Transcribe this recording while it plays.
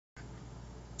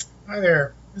Hi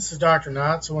there, this is Dr.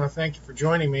 Knotts. I want to thank you for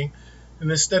joining me in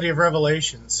this study of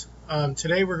Revelations.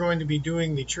 Today we're going to be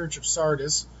doing the Church of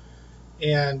Sardis,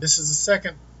 and this is the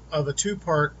second of a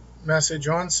two-part message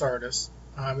on Sardis.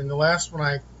 In the last one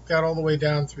I got all the way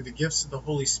down through the gifts of the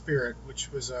Holy Spirit,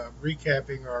 which was a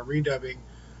recapping or a redubbing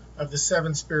of the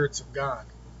seven spirits of God.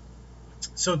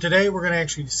 So today we're going to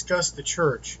actually discuss the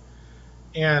church,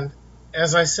 and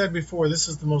as I said before, this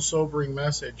is the most sobering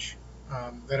message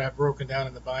that I've broken down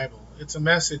in the Bible. It's a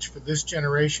message for this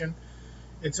generation.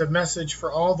 It's a message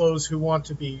for all those who want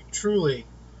to be truly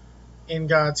in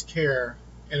God's care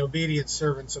and obedient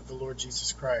servants of the Lord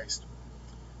Jesus Christ.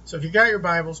 So if you got your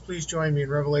Bibles, please join me in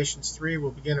Revelations 3.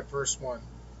 We'll begin at verse 1.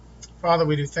 Father,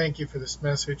 we do thank you for this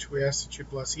message. We ask that you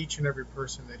bless each and every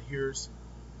person that hears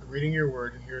the reading of your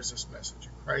word and hears this message.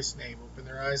 In Christ's name, open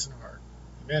their eyes and heart.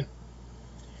 Amen.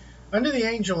 Unto the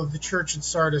angel of the church in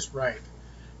Sardis write,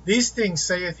 These things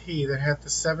saith he that hath the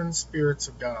seven spirits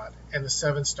of God, and the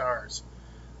seven stars.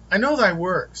 I know thy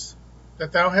works,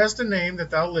 that thou hast a name that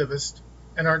thou livest,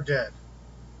 and art dead.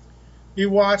 Be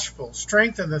watchful,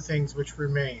 strengthen the things which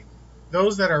remain,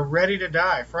 those that are ready to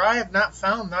die, for I have not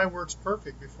found thy works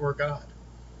perfect before God.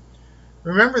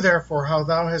 Remember therefore how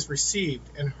thou hast received,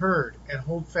 and heard, and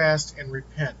hold fast, and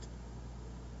repent.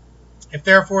 If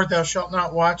therefore thou shalt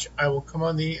not watch, I will come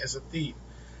on thee as a thief.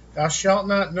 Thou shalt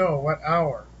not know what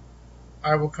hour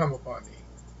I will come upon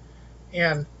thee.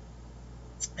 And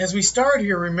as we start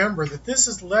here, remember that this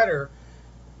is letter,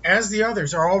 as the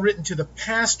others, are all written to the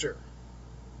pastor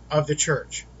of the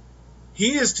church.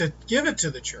 He is to give it to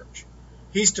the church.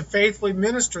 He's to faithfully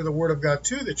minister the word of God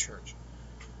to the church.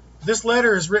 This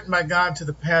letter is written by God to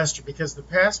the pastor because the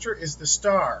pastor is the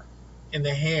star in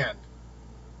the hand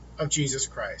of Jesus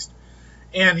Christ.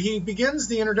 And he begins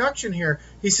the introduction here.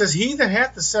 He says, He that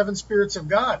hath the seven spirits of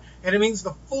God. And it means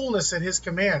the fullness at his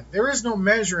command. There is no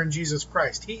measure in Jesus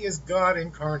Christ. He is God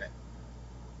incarnate.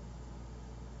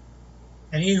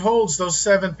 And he holds those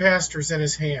seven pastors in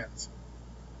his hands.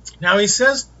 Now he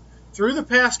says, through the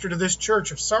pastor to this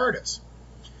church of Sardis.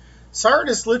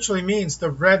 Sardis literally means the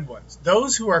red ones.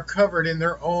 Those who are covered in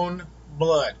their own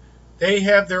blood. They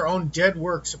have their own dead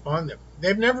works upon them.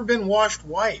 They've never been washed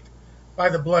white by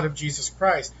the blood of Jesus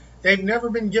Christ. They've never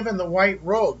been given the white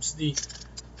robes, the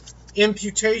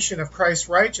imputation of Christ's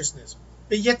righteousness.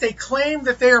 But yet they claim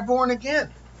that they are born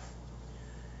again.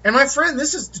 And my friend,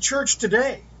 this is the church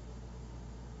today.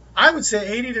 I would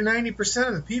say 80 to 90%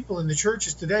 of the people in the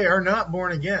churches today are not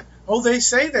born again. Oh, they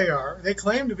say they are. They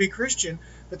claim to be Christian.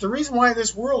 But the reason why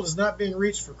this world is not being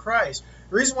reached for Christ,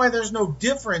 the reason why there's no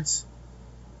difference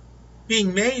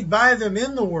being made by them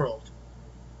in the world,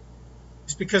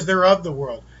 is because they're of the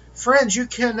world. Friends, you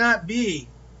cannot be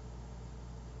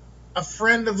a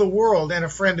friend of the world and a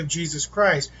friend of Jesus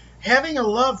Christ. Having a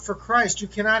love for Christ, you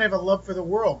cannot have a love for the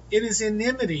world. It is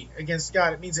enmity against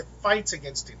God. It means it fights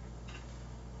against Him.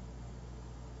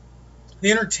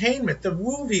 The entertainment, the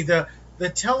movie, the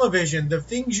television, the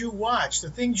things you watch, the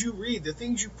things you read, the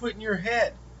things you put in your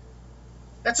head,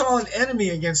 that's all an enemy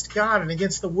against God and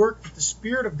against the work that the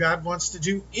Spirit of God wants to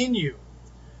do in you.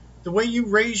 The way you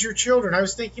raise your children. I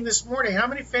was thinking this morning, how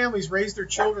many families raise their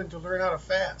children to learn how to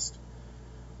fast?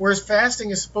 Whereas fasting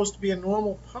is supposed to be a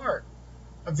normal part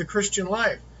of the Christian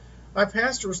life. My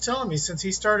pastor was telling me since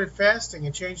he started fasting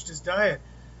and changed his diet,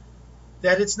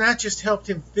 that it's not just helped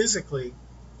him physically,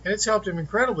 and it's helped him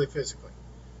incredibly physically,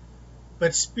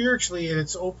 but spiritually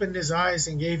it's opened his eyes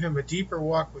and gave him a deeper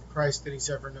walk with Christ than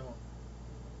he's ever known.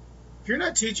 If you're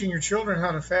not teaching your children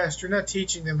how to fast, you're not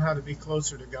teaching them how to be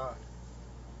closer to God.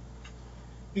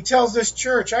 He tells this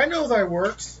church, I know thy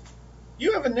works.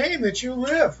 You have a name that you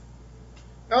live.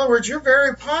 In other words, you're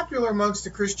very popular amongst the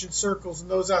Christian circles and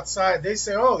those outside. They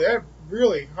say, oh, they're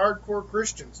really hardcore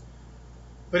Christians.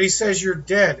 But he says you're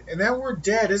dead. And that word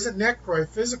dead isn't necroi,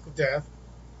 physical death.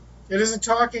 It isn't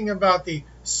talking about the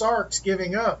sarx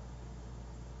giving up.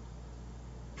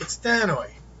 It's thanoi.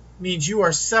 It means you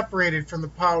are separated from the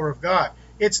power of God.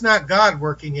 It's not God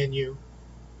working in you.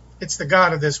 It's the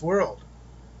God of this world.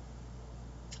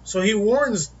 So he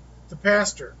warns the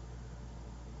pastor.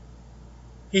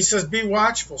 He says, be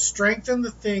watchful, strengthen the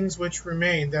things which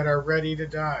remain that are ready to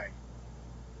die.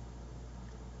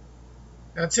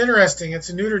 Now it's interesting, it's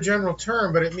a neuter general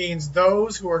term, but it means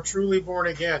those who are truly born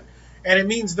again. And it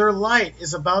means their light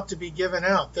is about to be given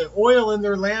out. The oil in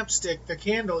their lampstick, the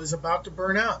candle, is about to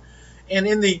burn out. And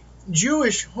in the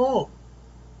Jewish home,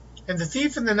 and the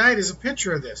thief in the night is a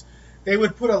picture of this, they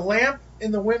would put a lamp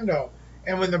in the window,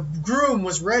 and when the groom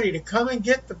was ready to come and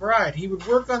get the bride, he would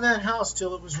work on that house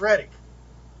till it was ready.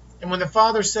 And when the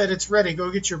father said, it's ready,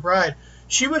 go get your bride,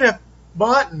 she would have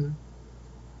bought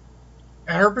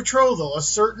at her betrothal a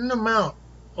certain amount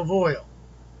of oil.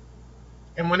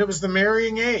 And when it was the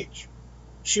marrying age,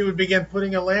 she would begin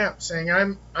putting a lamp, saying,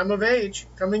 I'm of age,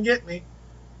 come and get me,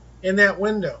 in that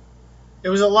window. It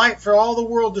was a light for all the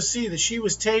world to see that she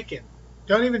was taken.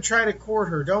 Don't even try to court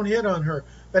her, don't hit on her,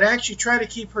 but actually try to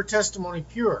keep her testimony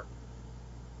pure.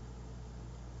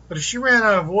 But if she ran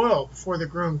out of oil before the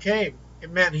groom came,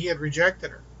 it meant he had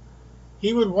rejected her.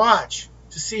 He would watch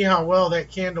to see how well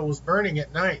that candle was burning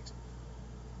at night.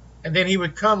 And then he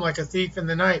would come like a thief in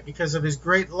the night because of his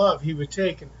great love he would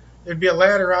take. And there'd be a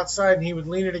ladder outside and he would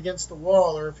lean it against the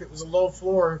wall, or if it was a low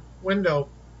floor window,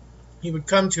 he would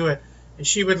come to it and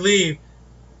she would leave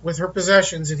with her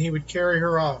possessions and he would carry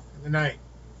her off in the night.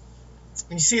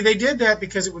 And you see, they did that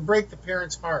because it would break the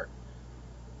parents' heart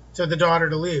to the daughter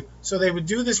to leave. So they would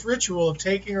do this ritual of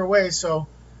taking her away so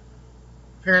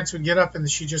parents would get up and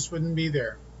she just wouldn't be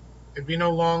there. There'd be no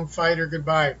long fight or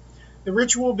goodbye. The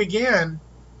ritual began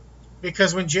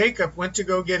because when Jacob went to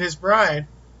go get his bride,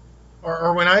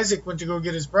 or when Isaac went to go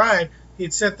get his bride, he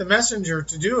had sent the messenger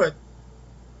to do it.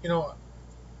 You know,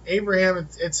 Abraham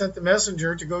had sent the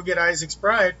messenger to go get Isaac's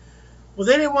bride. Well,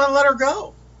 they didn't want to let her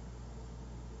go.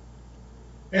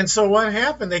 And so what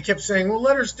happened? They kept saying, well,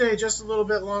 let her stay just a little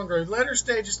bit longer. Let her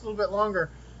stay just a little bit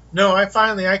longer. No, I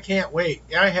can't wait.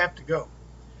 I have to go.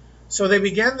 So they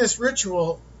began this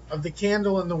ritual of the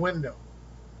candle in the window.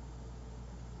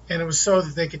 And it was so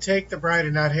that they could take the bride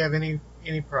and not have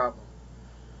any problem.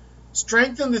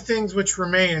 Strengthen the things which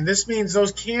remain. And this means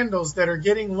those candles that are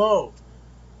getting low.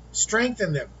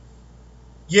 Strengthen them.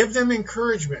 Give them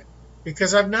encouragement.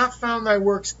 Because I've not found thy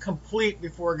works complete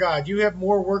before God. You have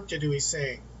more work to do, he's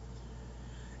saying.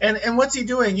 And what's he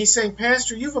doing? He's saying,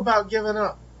 Pastor, you've about given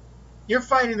up. You're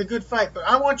fighting the good fight. But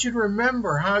I want you to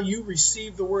remember how you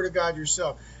received the word of God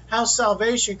yourself. How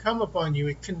salvation come upon you.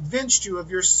 It convinced you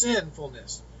of your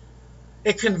sinfulness.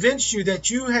 It convinced you that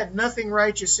you had nothing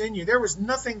righteous in you. There was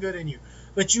nothing good in you.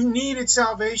 But you needed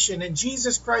salvation. And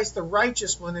Jesus Christ, the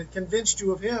righteous one, had convinced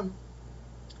you of him,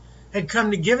 had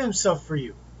come to give himself for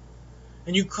you.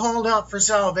 And you called out for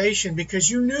salvation because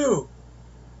you knew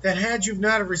that had you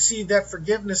not received that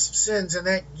forgiveness of sins and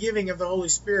that giving of the Holy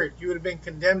Spirit, you would have been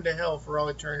condemned to hell for all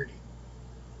eternity.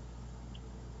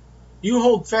 You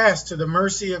hold fast to the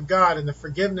mercy of God and the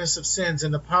forgiveness of sins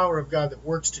and the power of God that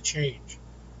works to change.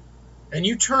 And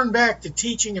you turn back to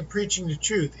teaching and preaching the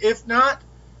truth. If not,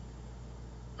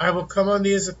 I will come on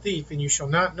thee as a thief, and you shall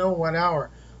not know what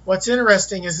hour. What's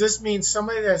interesting is this means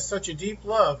somebody that has such a deep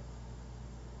love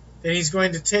that he's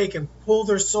going to take and pull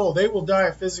their soul. They will die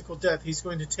a physical death. He's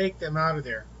going to take them out of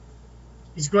there.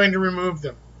 He's going to remove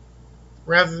them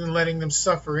rather than letting them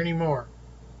suffer anymore.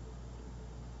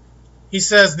 He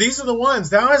says, these are the ones.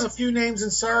 Thou hast a few names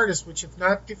in Sardis which have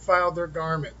not defiled their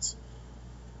garments.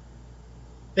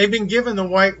 They've been given the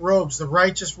white robes, the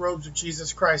righteous robes of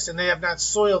Jesus Christ, and they have not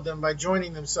soiled them by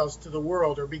joining themselves to the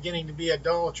world or beginning to be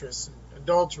adulterous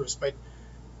by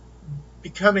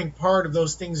becoming part of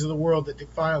those things of the world that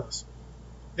defile us.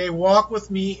 They walk with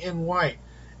me in white.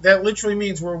 That literally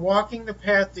means we're walking the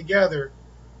path together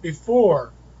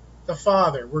before the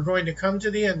Father. We're going to come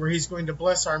to the end where he's going to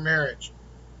bless our marriage.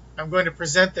 I'm going to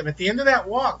present them. At the end of that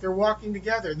walk, they're walking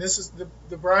together. And this is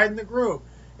the bride and the groom.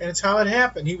 And it's how it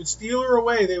happened. He would steal her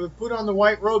away. They would put on the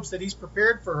white robes that he's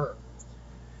prepared for her.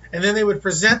 And then they would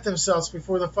present themselves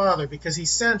before the Father because he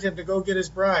sent him to go get his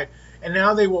bride. And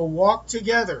now they will walk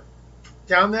together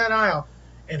down that aisle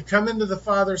and come into the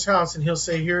Father's house, and he'll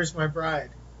say, here's my bride.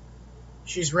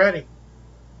 She's ready.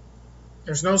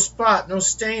 There's no spot, no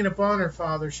stain upon her,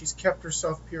 Father. She's kept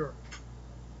herself pure.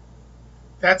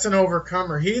 That's an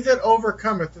overcomer. He that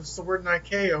overcometh, that's the word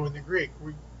Nikeo in the Greek.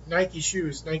 Nike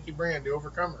shoes, Nike brand, the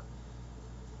overcomer.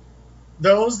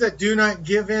 Those that do not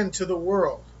give in to the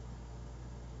world,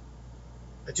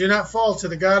 that do not fall to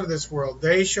the God of this world,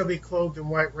 they shall be clothed in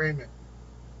white raiment.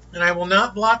 And I will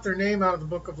not blot their name out of the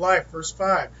book of life, verse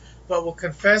 5, but will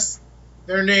confess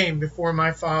their name before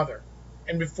my Father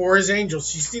and before his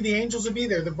angels. You see, the angels will be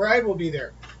there. The bride will be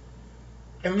there.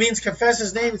 And it means confess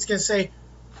his name. It's going to say,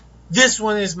 this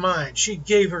one is mine. She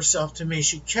gave herself to me.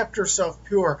 She kept herself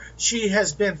pure. She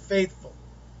has been faithful.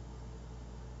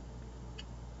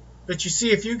 But you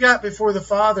see, if you got before the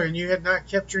Father and you had not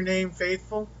kept your name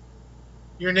faithful,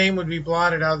 your name would be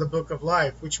blotted out of the book of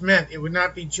life, which meant it would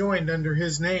not be joined under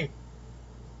his name.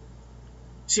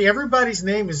 See, everybody's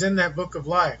name is in that book of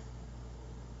life.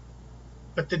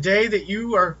 But the day that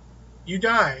you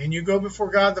die and you go before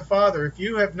God the Father, if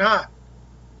you have not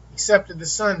accepted the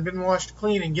Son, been washed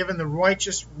clean, and given the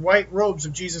righteous white robes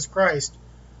of Jesus Christ,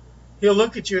 he'll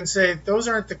look at you and say, those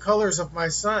aren't the colors of my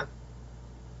Son.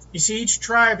 You see, each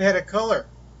tribe had a color.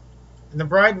 And the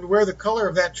bride would wear the color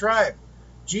of that tribe.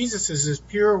 Jesus is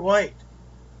pure white.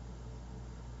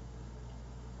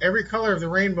 Every color of the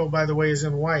rainbow, by the way, is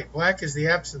in white. Black is the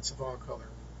absence of all color.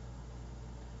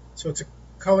 So it's a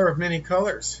color of many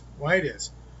colors. White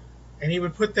is. And he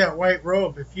would put that white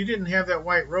robe. If you didn't have that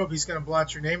white robe, he's going to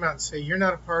blot your name out and say, you're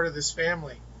not a part of this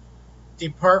family.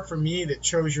 Depart from me that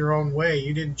chose your own way.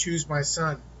 You didn't choose my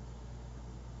son.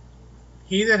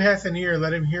 He that hath an ear,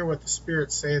 let him hear what the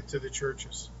Spirit saith to the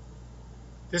churches.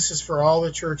 This is for all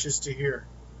the churches to hear.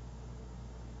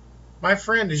 My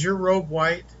friend, is your robe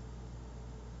white?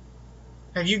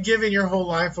 Have you given your whole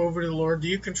life over to the Lord? Do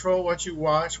you control what you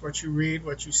watch, what you read,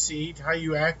 what you see, how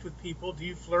you act with people? Do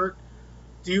you flirt?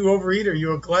 Do you overeat? Are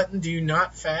you a glutton? Do you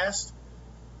not fast?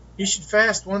 You should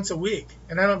fast once a week.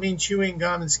 And I don't mean chewing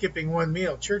gum and skipping one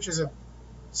meal. Churches have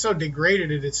so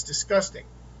degraded it, it's disgusting.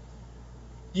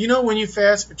 Do you know when you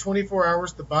fast for 24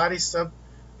 hours, the body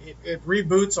it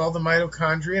reboots all the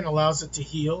mitochondria and allows it to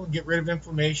heal and get rid of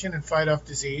inflammation and fight off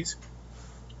disease?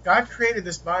 God created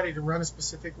this body to run a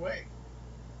specific way.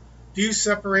 Do you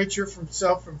separate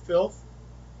yourself from filth?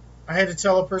 I had to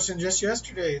tell a person just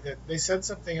yesterday that they said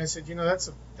something. I said,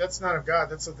 that's not of God.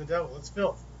 That's of the devil. That's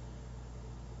filth.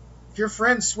 If your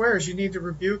friend swears, you need to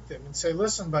rebuke them and say,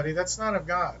 listen, buddy, that's not of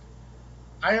God.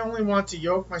 I only want to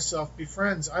yoke myself, be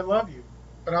friends. I love you,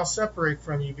 but I'll separate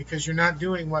from you because you're not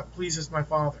doing what pleases my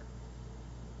Father.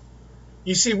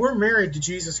 You see, we're married to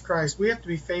Jesus Christ. We have to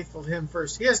be faithful to him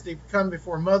first. He has to come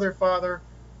before mother, father,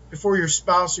 before your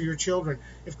spouse or your children.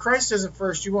 If Christ isn't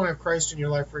first, you won't have Christ in your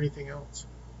life for anything else.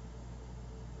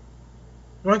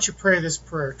 Why don't you pray this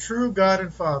prayer? True God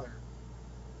and Father,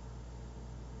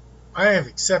 I have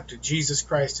accepted Jesus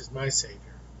Christ as my Savior.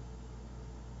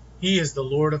 He is the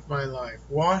Lord of my life.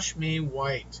 Wash me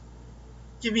white.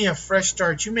 Give me a fresh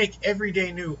start. You make every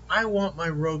day new. I want my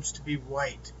robes to be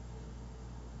white.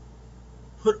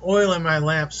 Put oil in my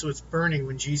lamp so it's burning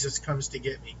when Jesus comes to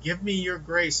get me. Give me your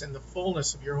grace and the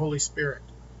fullness of your Holy Spirit.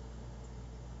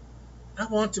 I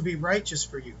want to be righteous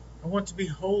for you. I want to be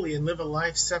holy and live a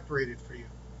life separated for you.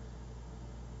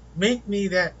 Make me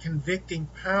that convicting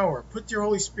power. Put your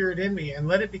Holy Spirit in me and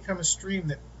let it become a stream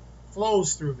that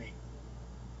flows through me,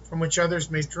 from which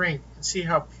others may drink and see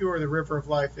how pure the river of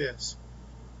life is.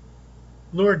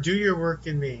 Lord, do your work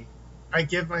in me. I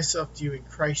give myself to you in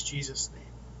Christ Jesus' name.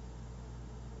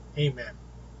 Amen.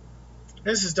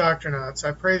 This is Dr. Knotts.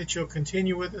 I pray that you'll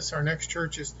continue with us. Our next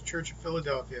church is the Church of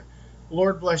Philadelphia. The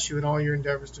Lord bless you in all your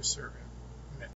endeavors to serve him.